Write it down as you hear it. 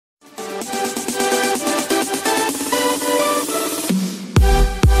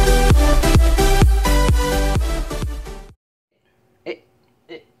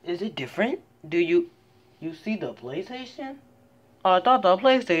different? Do you see the PlayStation? I thought the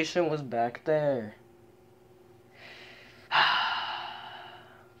PlayStation was back there.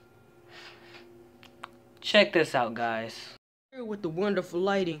 Check this out, guys. Here with the wonderful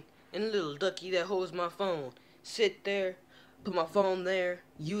lighting and a little ducky that holds my phone. Sit there, put my phone there,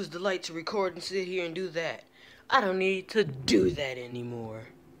 use the light to record and sit here and do that. I don't need to do that anymore.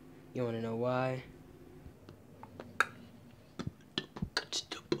 You wanna know why?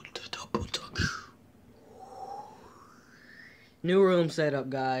 New room setup,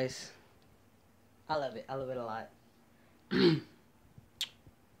 guys. I love it. I love it a lot.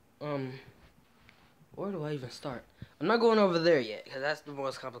 Where do I even start? I'm not going over there yet, because that's the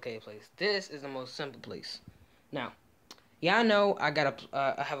most complicated place. This is the most simple place. Now, yeah, I know I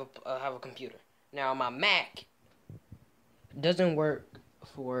have a computer. Now, my Mac doesn't work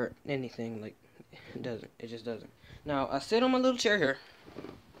for anything. Like, it doesn't. It just doesn't. Now, I sit on my little chair here.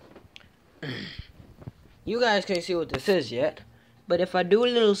 You guys can't see what this is yet, but if I do a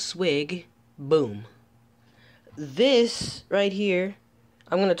little swig, boom. This right here,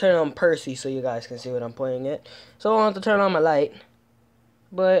 I'm going to turn on Percy so you guys can see what I'm playing at. So I don't have to turn on my light.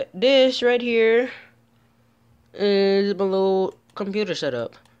 But this right here is my little computer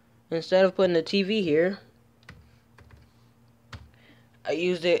setup. Instead of putting the TV here, I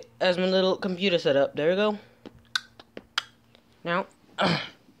used it as my little computer setup. There we go. Now,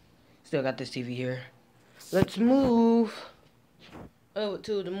 still got this TV here. Let's move over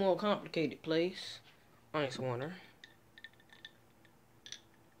to the more complicated place. Ice Warner.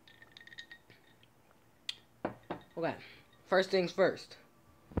 Okay, first things first.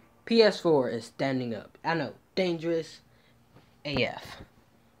 PS4 is standing up. I know, dangerous AF.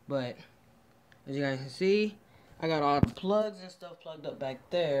 But, as you guys can see, I got all the plugs and stuff plugged up back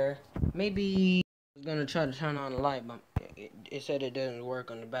there. Maybe I was gonna try to turn on the light, but it said it doesn't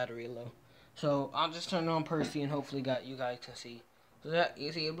work on the battery low. So I'll just turn on Percy and hopefully you guys can see. So that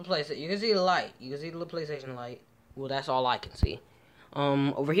you see the PlayStation, you can see the light. You can see the PlayStation light. Well, that's all I can see.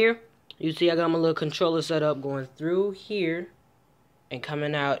 Over here, you see I got my little controller set up going through here and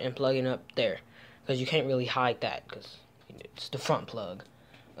coming out and plugging up there. Because you can't really hide that because it's the front plug.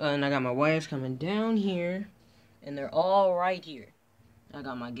 And I got my wires coming down here and they're all right here. I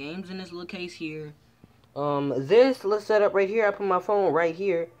got my games in this little case here. This little setup right here, I put my phone right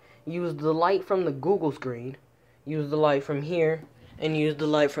here. Use the light from the Google screen. Use the light from here. And use the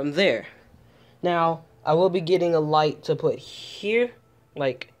light from there. Now, I will be getting a light to put here.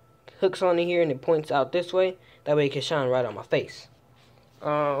 Like, hooks on here and it points out this way. That way it can shine right on my face.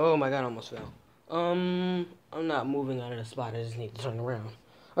 Oh my god, I almost fell. I'm not moving out of the spot. I just need to turn around.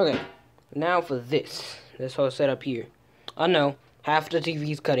 Okay, now for this whole setup here. I know, half the TV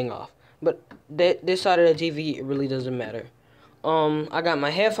is cutting off. But this side of the TV, it really doesn't matter. I got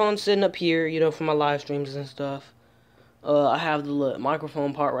my headphones sitting up here, you know, for my live streams and stuff. I have the little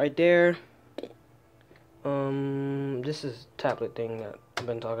microphone part right there. This is tablet thing that I've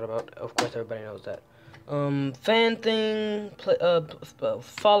been talking about. Of course, everybody knows that. Fan thing,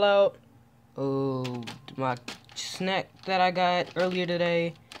 Fallout. My snack that I got earlier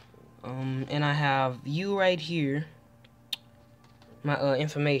today. And I have you right here. My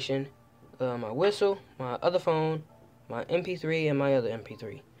information. My whistle, my other phone, my MP3, and my other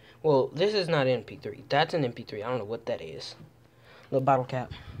MP3. Well, this is not MP3. That's an MP3. I don't know what that is. Little bottle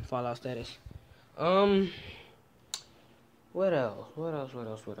cap. Fallout status. What else? What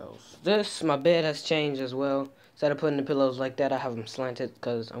else? My bed has changed as well. Instead of putting the pillows like that, I have them slanted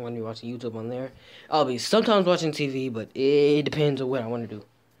because I'm going to be watching YouTube on there. I'll be sometimes watching TV, but it depends on what I want to do.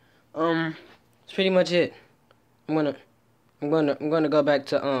 That's pretty much it. I'm gonna go back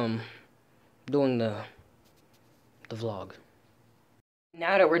to doing the vlog.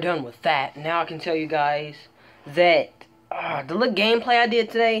 Now that we're done with that, now I can tell you guys that the little gameplay I did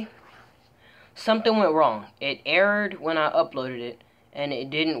today, something went wrong. It errored when I uploaded it, and it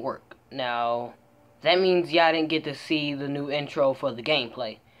didn't work. Now, that means y'all didn't get to see the new intro for the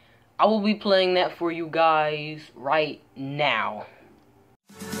gameplay. I will be playing that for you guys right now.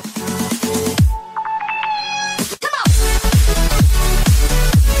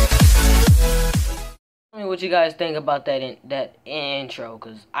 Tell me what you guys think about that intro,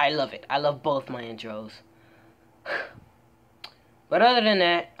 because I love it. I love both my intros. But other than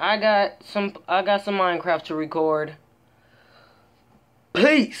that, I got some Minecraft to record.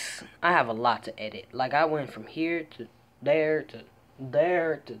 Peace! I have a lot to edit. Like, I went from here to there to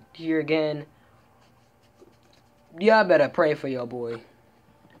there to here again. Y'all better pray for your boy.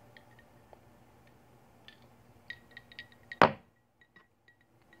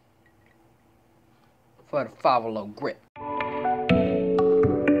 For the 5-0 grip.